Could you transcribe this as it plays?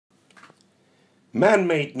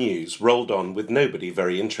Man-made news rolled on with nobody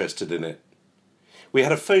very interested in it. We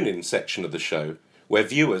had a phone-in section of the show where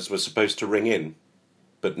viewers were supposed to ring in,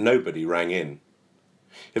 but nobody rang in.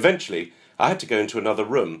 Eventually, I had to go into another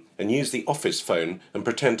room and use the office phone and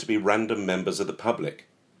pretend to be random members of the public.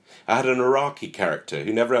 I had an Iraqi character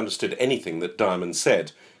who never understood anything that Diamond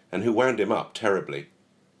said and who wound him up terribly.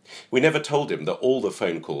 We never told him that all the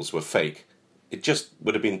phone calls were fake. It just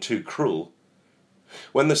would have been too cruel.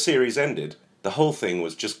 When the series ended, the whole thing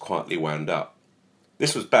was just quietly wound up.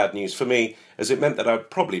 This was bad news for me, as it meant that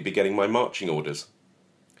I'd probably be getting my marching orders.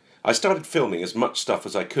 I started filming as much stuff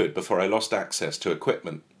as I could before I lost access to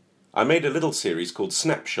equipment. I made a little series called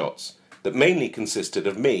Snapshots that mainly consisted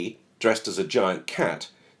of me, dressed as a giant cat,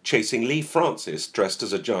 chasing Lee Francis, dressed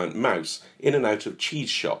as a giant mouse, in and out of cheese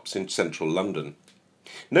shops in central London.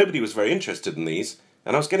 Nobody was very interested in these,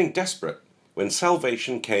 and I was getting desperate when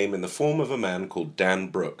salvation came in the form of a man called Dan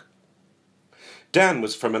Brooke. Dan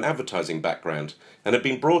was from an advertising background and had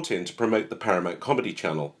been brought in to promote the Paramount Comedy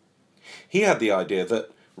Channel. He had the idea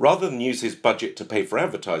that, rather than use his budget to pay for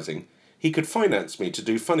advertising, he could finance me to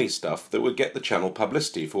do funny stuff that would get the channel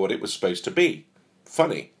publicity for what it was supposed to be.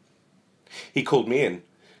 Funny. He called me in.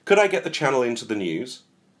 Could I get the channel into the news?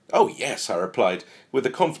 Oh yes, I replied, with the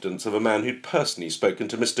confidence of a man who'd personally spoken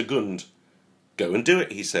to Mr. Gund. Go and do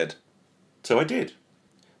it, he said. So I did.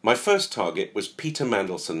 My first target was Peter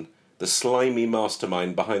Mandelson, the slimy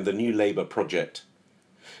mastermind behind the New Labour project.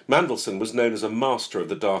 Mandelson was known as a master of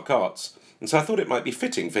the dark arts, and so I thought it might be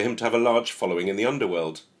fitting for him to have a large following in the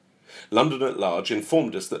underworld. London at Large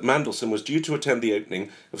informed us that Mandelson was due to attend the opening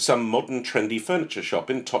of some modern trendy furniture shop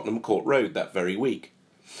in Tottenham Court Road that very week.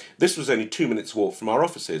 This was only 2 minutes' walk from our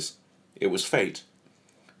offices. It was fate.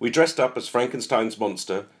 We dressed up as Frankenstein's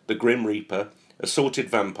monster, the Grim Reaper, assorted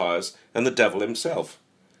vampires, and the devil himself.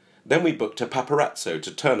 Then we booked a paparazzo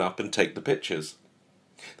to turn up and take the pictures.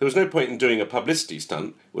 There was no point in doing a publicity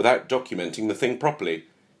stunt without documenting the thing properly,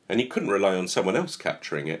 and you couldn't rely on someone else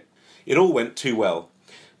capturing it. It all went too well.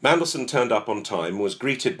 Mandelson turned up on time and was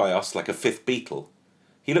greeted by us like a fifth Beatle.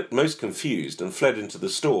 He looked most confused and fled into the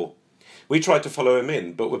store. We tried to follow him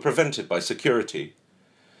in, but were prevented by security.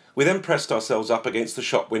 We then pressed ourselves up against the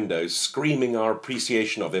shop windows, screaming our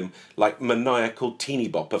appreciation of him like maniacal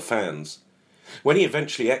teeny-bopper fans. When he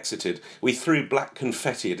eventually exited, we threw black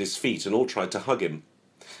confetti at his feet and all tried to hug him.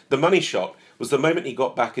 The money shot was the moment he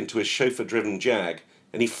got back into his chauffeur-driven Jag,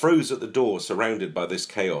 and he froze at the door surrounded by this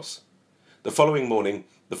chaos. The following morning,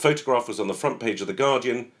 the photograph was on the front page of The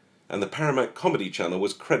Guardian, and the Paramount Comedy Channel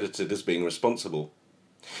was credited as being responsible.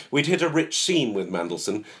 We'd hit a rich scene with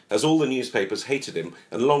Mandelson, as all the newspapers hated him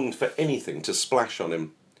and longed for anything to splash on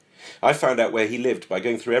him. I found out where he lived by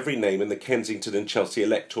going through every name in the Kensington and Chelsea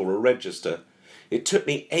electoral register. It took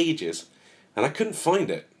me ages, and I couldn't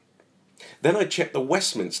find it. Then I checked the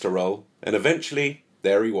Westminster roll, and eventually,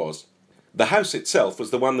 there he was. The house itself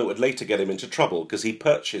was the one that would later get him into trouble because he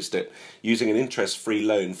purchased it using an interest-free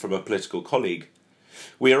loan from a political colleague.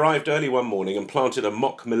 We arrived early one morning and planted a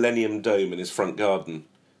mock Millennium Dome in his front garden.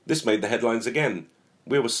 This made the headlines again.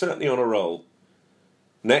 We were certainly on a roll.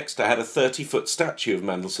 Next, I had a 30-foot statue of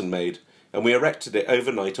Mandelson made, and we erected it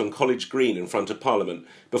overnight on College Green in front of Parliament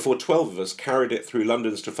before 12 of us carried it through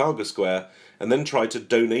London's Trafalgar Square and then tried to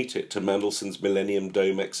donate it to Mandelson's Millennium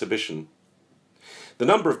Dome exhibition. The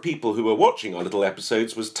number of people who were watching our little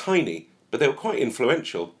episodes was tiny, but they were quite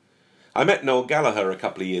influential. I met Noel Gallagher a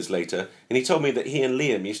couple of years later, and he told me that he and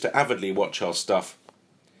Liam used to avidly watch our stuff.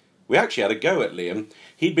 We actually had a go at Liam.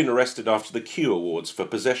 He'd been arrested after the Q Awards for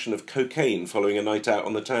possession of cocaine following a night out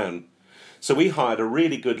on the town. So we hired a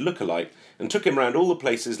really good lookalike and took him round all the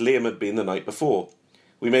places Liam had been the night before.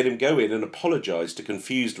 We made him go in and apologise to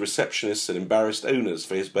confused receptionists and embarrassed owners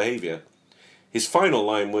for his behaviour. His final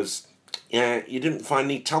line was, "Yeah, you didn't find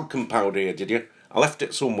any talcum powder here, did you? I left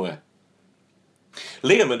it somewhere."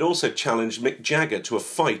 Liam had also challenged Mick Jagger to a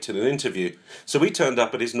fight in an interview, so we turned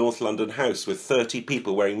up at his North London house with 30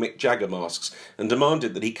 people wearing Mick Jagger masks and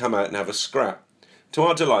demanded that he come out and have a scrap. To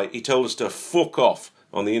our delight, he told us to fuck off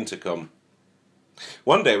on the intercom.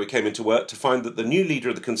 One day we came into work to find that the new leader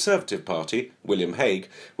of the Conservative Party, William Hague,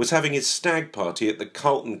 was having his stag party at the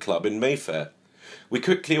Carlton Club in Mayfair. We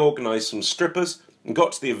quickly organised some strippers and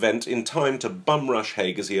got to the event in time to bum-rush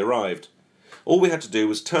Hague as he arrived. All we had to do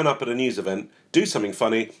was turn up at a news event, do something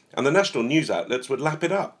funny, and the national news outlets would lap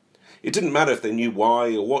it up. It didn't matter if they knew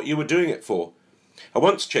why or what you were doing it for. I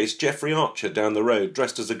once chased Jeffrey Archer down the road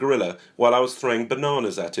dressed as a gorilla while I was throwing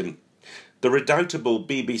bananas at him. The redoubtable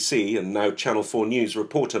BBC and now Channel 4 News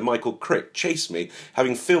reporter Michael Crick chased me,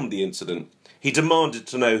 having filmed the incident. He demanded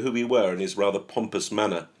to know who we were in his rather pompous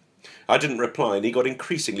manner. I didn't reply and he got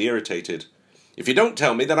increasingly irritated. If you don't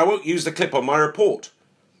tell me, then I won't use the clip on my report."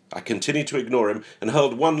 I continued to ignore him and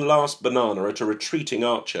hurled one last banana at a retreating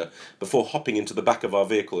archer before hopping into the back of our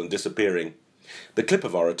vehicle and disappearing. The clip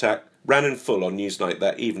of our attack ran in full on Newsnight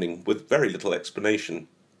that evening with very little explanation.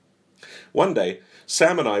 One day,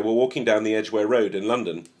 Sam and I were walking down the Edgware Road in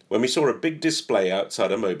London when we saw a big display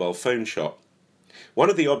outside a mobile phone shop. One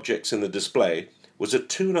of the objects in the display was a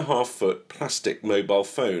 2.5-foot plastic mobile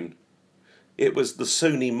phone. It was the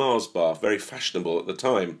Sony Mars bar, very fashionable at the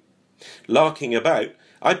time. Larking about,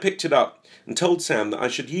 I picked it up and told Sam that I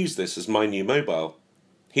should use this as my new mobile.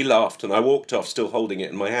 He laughed and I walked off still holding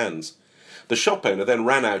it in my hands. The shop owner then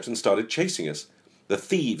ran out and started chasing us, the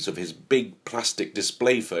thieves of his big plastic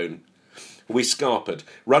display phone. We scarpered,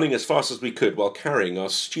 running as fast as we could while carrying our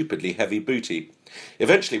stupidly heavy booty.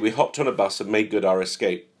 Eventually we hopped on a bus and made good our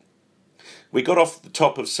escape. We got off the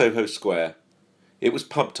top of Soho Square. It was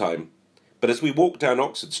pub time, but as we walked down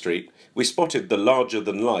Oxford Street, we spotted the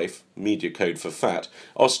larger-than-life, media code for fat,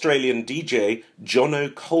 Australian DJ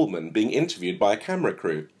Jono Coleman being interviewed by a camera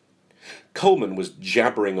crew. Coleman was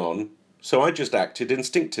jabbering on, so I just acted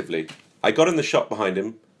instinctively. I got in the shop behind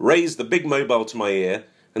him, raised the big mobile to my ear,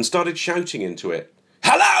 and started shouting into it.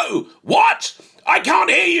 "Hello! What? I can't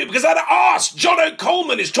hear you because that arse Jono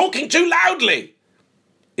Coleman is talking too loudly!"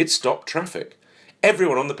 It stopped traffic.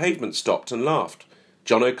 Everyone on the pavement stopped and laughed.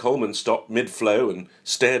 Jono Coleman stopped mid-flow and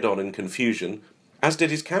stared on in confusion, as did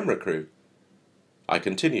his camera crew. I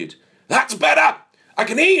continued. "That's better! I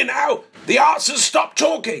can hear you now! The arse has stopped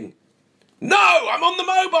talking! No, I'm on the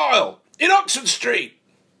mobile! In Oxford Street!"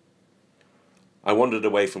 I wandered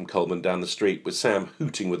away from Coleman down the street with Sam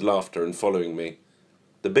hooting with laughter and following me.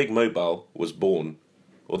 The big mobile was born,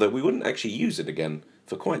 although we wouldn't actually use it again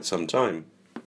for quite some time.